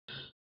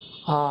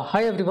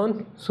Hi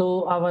everyone.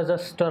 So I was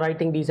just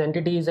writing these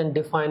entities and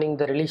defining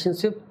the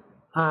relationship,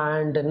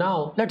 and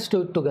now let's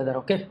do it together.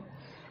 Okay,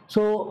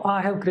 so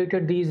I have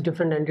created these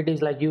different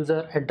entities like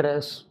user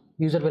address.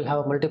 User will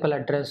have multiple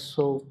address,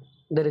 so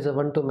there is a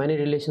one-to-many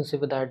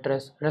relationship with the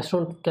address.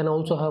 Restaurant can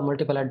also have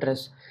multiple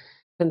address,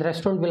 and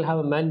restaurant will have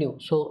a menu,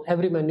 so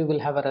every menu will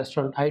have a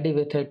restaurant ID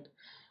with it.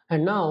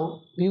 And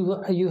now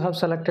you have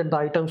selected the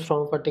items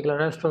from a particular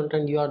restaurant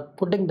and you are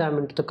putting them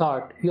into the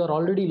cart. You are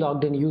already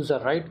logged in user,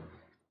 right?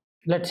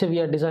 Let's say we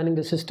are designing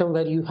the system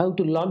where you have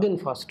to log in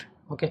first.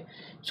 Okay,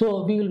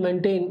 so we will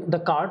maintain the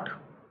cart,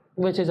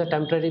 which is a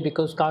temporary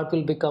because cart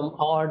will become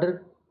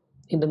order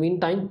in the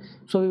meantime.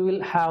 So we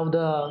will have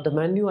the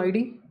menu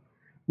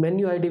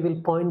id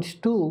will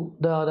point to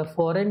the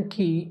foreign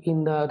key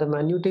in the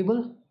menu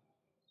table.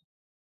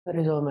 There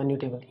is our menu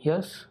table.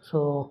 Yes,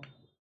 so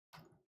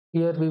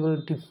here we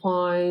will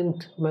define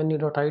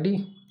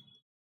menu.id.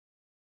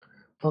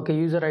 Okay,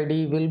 user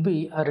ID will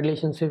be a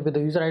relationship with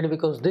the user ID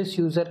because this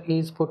user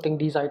is putting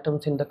these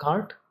items in the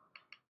cart.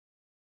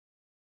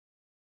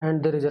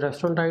 And there is a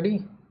restaurant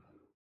ID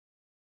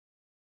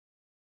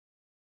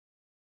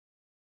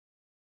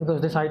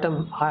because this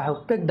item I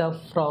have picked up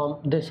from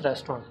this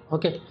restaurant.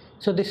 Okay,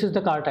 so this is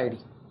the cart ID.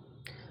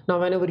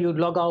 Now whenever you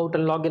log out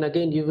and log in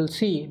again, you will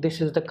see this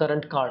is the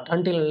current cart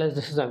until unless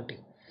this is empty.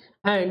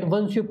 And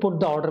once you put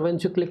the order,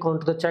 once you click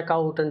onto the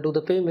checkout and do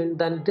the payment,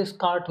 then this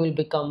cart will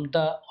become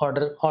the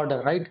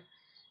order, right?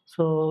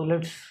 So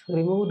let's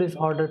remove this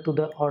order to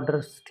the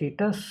order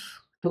status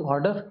to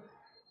order,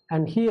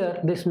 and here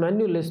this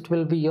menu list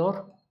will be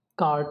your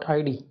cart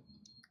ID.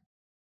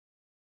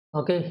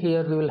 Okay,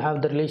 here we will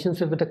have the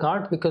relationship with the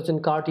cart because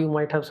in cart you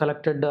might have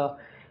selected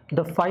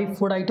the 5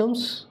 food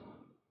items.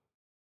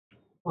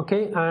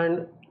 Okay,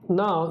 and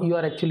now you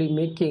are actually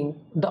making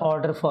the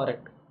order for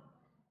it.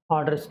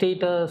 Order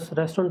status,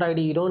 restaurant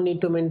ID, you don't need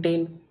to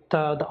maintain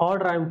the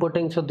order I'm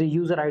putting, so the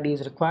user ID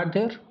is required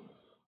there.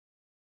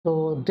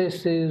 So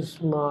this is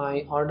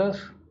my order.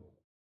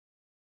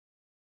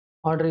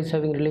 Order is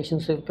having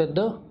relationship with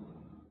the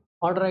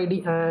order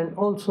ID and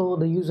also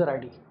the user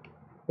ID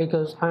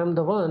because I am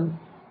the one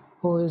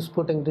who is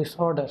putting this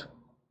order.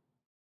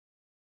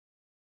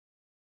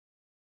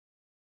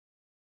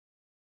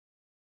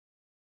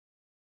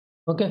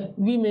 Okay,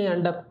 we may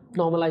end up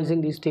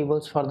normalizing these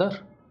tables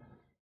further.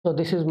 So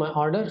this is my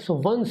order. So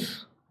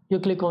once you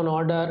click on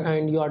order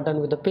and you are done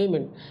with the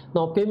payment,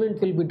 now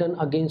payment will be done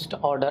against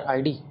order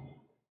ID,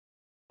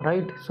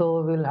 right?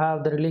 So we'll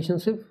have the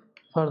relationship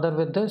further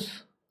with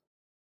this.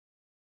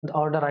 The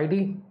order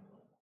ID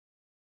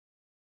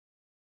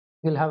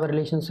will have a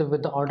relationship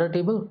with the order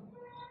table,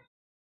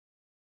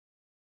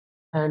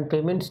 and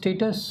payment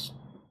status,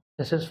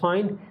 this is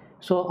fine.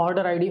 So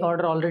order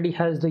already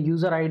has the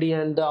user ID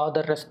and the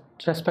other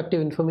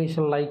respective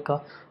information like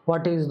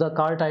what is the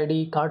cart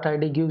ID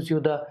gives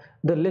you the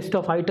list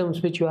of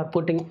items which you are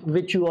putting,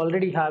 which you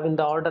already have in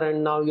the order,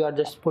 and now you are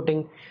just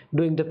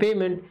doing the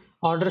payment.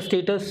 Order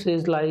status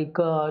is like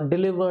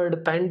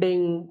delivered,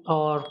 pending,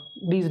 or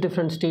these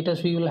different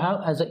status we will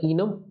have as a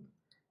enum.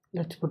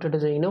 Let's put it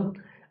as a enum.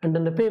 And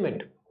then the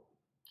payment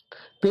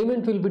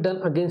will be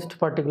done against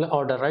particular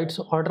order, right?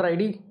 So order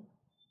ID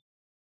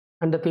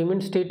and the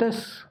payment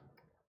status.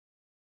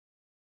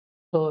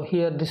 So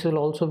here this will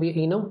also be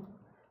enum.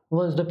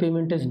 Once the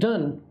payment is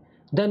done,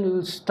 then we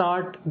will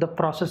start the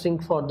processing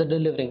for the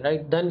delivering,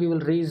 right? Then we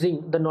will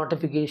raising the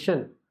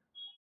notification,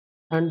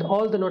 and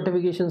all the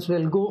notifications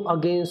will go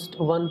against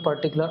one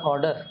particular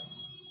order,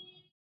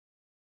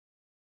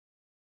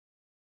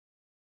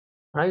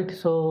 right?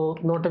 So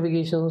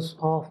notifications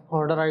of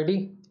order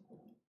ID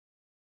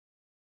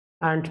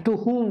and to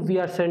whom we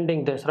are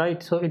sending this,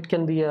 right? So it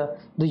can be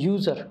the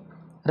user.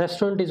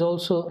 Restaurant is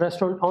also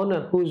restaurant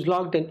owner who is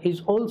logged in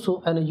is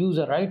also a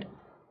user, right?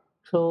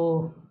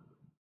 So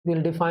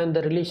we'll define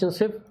the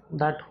relationship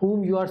that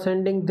whom you are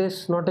sending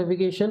this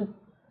notification,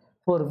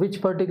 for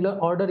which particular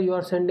order you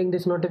are sending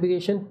this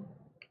notification.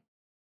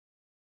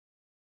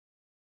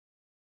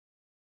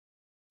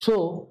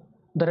 So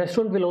the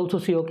restaurant will also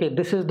see, okay,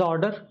 this is the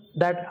order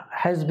that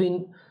has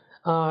been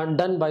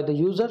done by the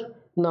user.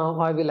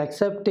 Now I will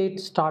accept it,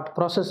 start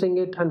processing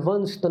it, and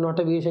once the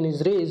notification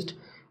is raised,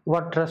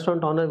 what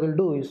restaurant owner will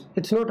do is,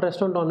 it's not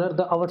restaurant owner,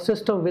 our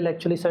system will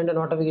actually send a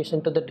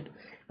notification to the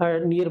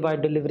nearby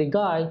delivery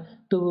guy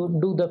to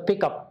do the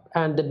pickup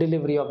and the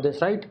delivery of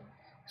this, right?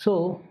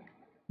 So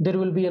there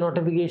will be a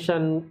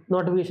notification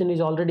is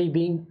already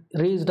being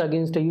raised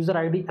against a user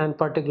ID and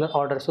particular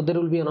order. So there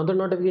will be another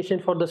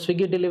notification for the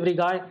Swiggy delivery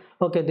guy.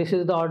 Okay, this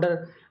is the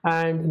order,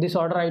 and this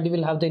order ID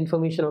will have the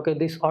information. Okay,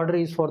 this order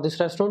is for this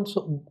restaurant,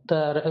 so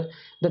the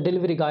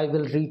delivery guy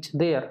will reach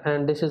there,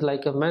 and this is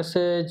like a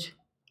message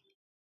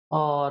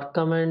or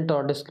comment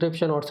or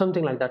description or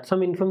something like that,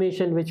 some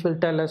information which will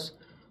tell us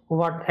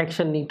what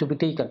action need to be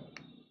taken.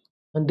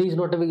 And these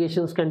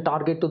notifications can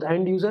target to the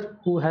end user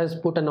who has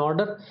put an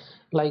order,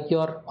 like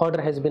your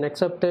order has been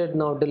accepted,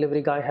 now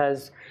delivery guy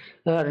has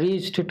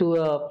reached to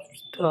a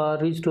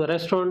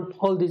restaurant,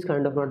 all these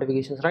kind of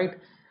notifications, right?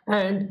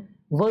 And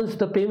once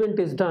the payment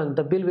is done,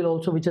 the bill will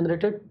also be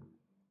generated.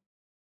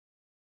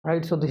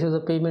 right? So this is a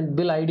payment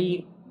bill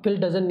ID. Bill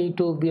doesn't need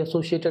to be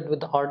associated with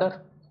the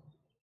order.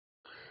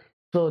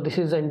 So this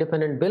is an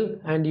independent bill,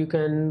 and you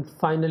can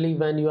finally,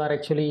 when you are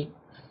actually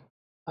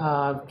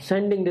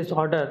sending this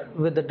order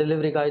with the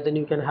delivery guy, then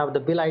you can have the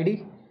bill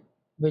ID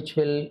which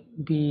will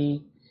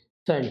be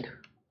sent,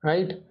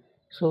 right?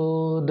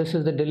 So this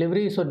is the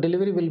delivery. So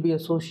delivery will be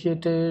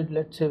associated,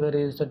 let's say, where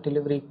is the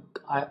delivery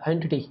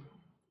entity?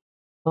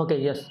 Okay,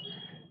 yes,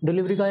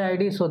 delivery guy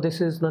ID. So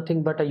this is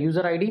nothing but a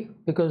user ID,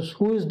 because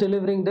who is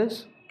delivering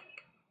this?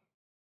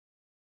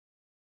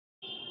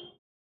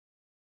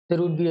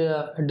 There would be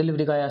a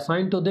delivery guy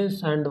assigned to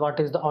this. And what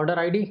is the order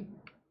ID?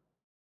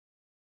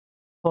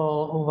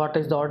 What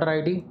is the order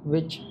ID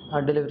which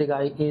a delivery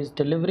guy is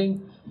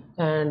delivering?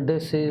 And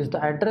this is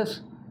the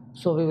address.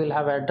 So we will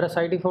have address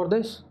ID for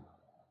this,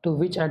 to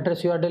which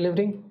address you are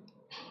delivering.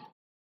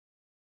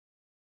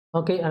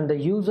 Okay, and the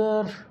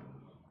user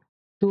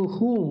to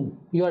whom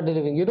you are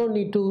delivering. You don't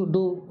need to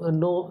do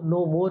no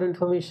more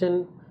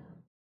information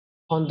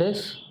on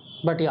this,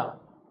 but yeah,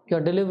 your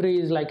delivery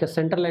is like a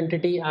central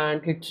entity,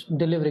 and it's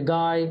delivery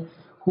guy,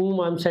 whom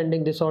I'm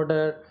sending this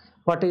order,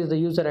 what is the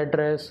user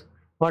address,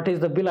 what is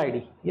the bill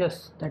ID.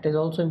 Yes, that is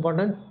also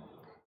important.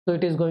 So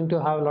it is going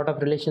to have a lot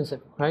of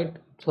relationship, right?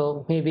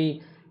 So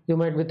maybe you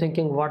might be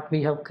thinking, what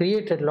we have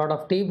created a lot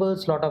of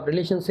tables, lot of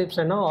relationships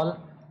and all,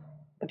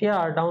 but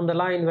yeah, down the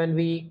line when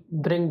we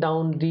bring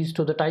down these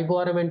to the type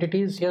ORM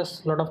entities,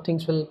 yes, a lot of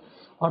things will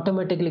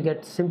automatically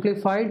get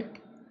simplified,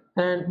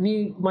 and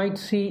we might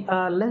see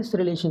less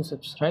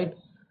relationships, right?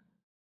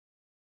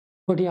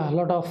 But yeah, a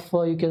lot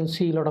of you can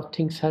see a lot of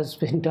things has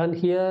been done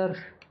here.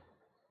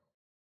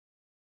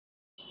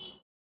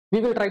 We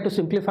will try to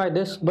simplify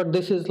this, but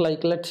this is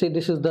like, let's say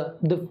this is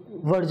the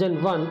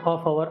version 1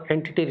 of our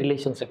entity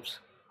relationships.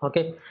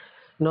 Okay,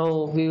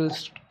 now we will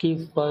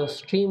keep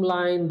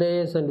streamline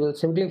this, and we'll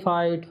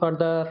simplify it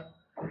further.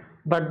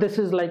 But this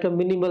is like a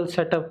minimal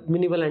setup,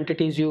 minimal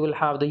entities. You will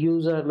have the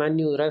user,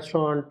 menu,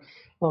 restaurant,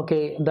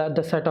 okay,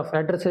 the set of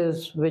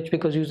addresses, which,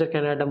 because user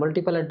can add a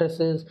multiple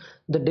addresses,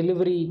 the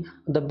delivery,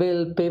 the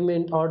bill,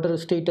 payment, order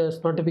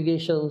status,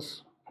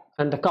 notifications,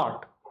 and the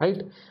cart,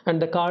 right?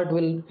 And the cart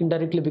will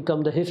indirectly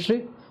become the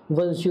history.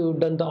 Once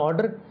you've done the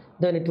order,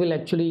 then it will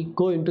actually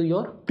go into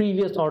your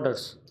previous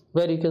orders,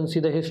 where you can see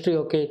the history.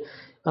 Okay,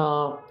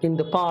 in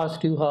the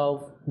past you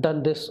have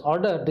done this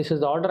order, this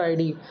is the order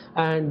ID,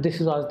 and this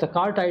is also the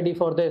cart ID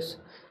for this.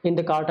 In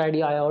the cart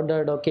ID I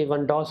ordered, okay,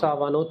 one dosa,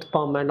 one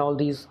uthapam, and all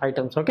these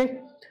items. Okay,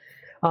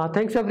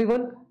 thanks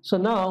everyone. So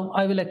now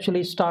I will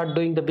actually start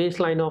doing the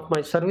baseline of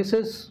my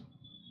services.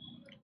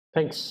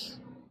 Thanks.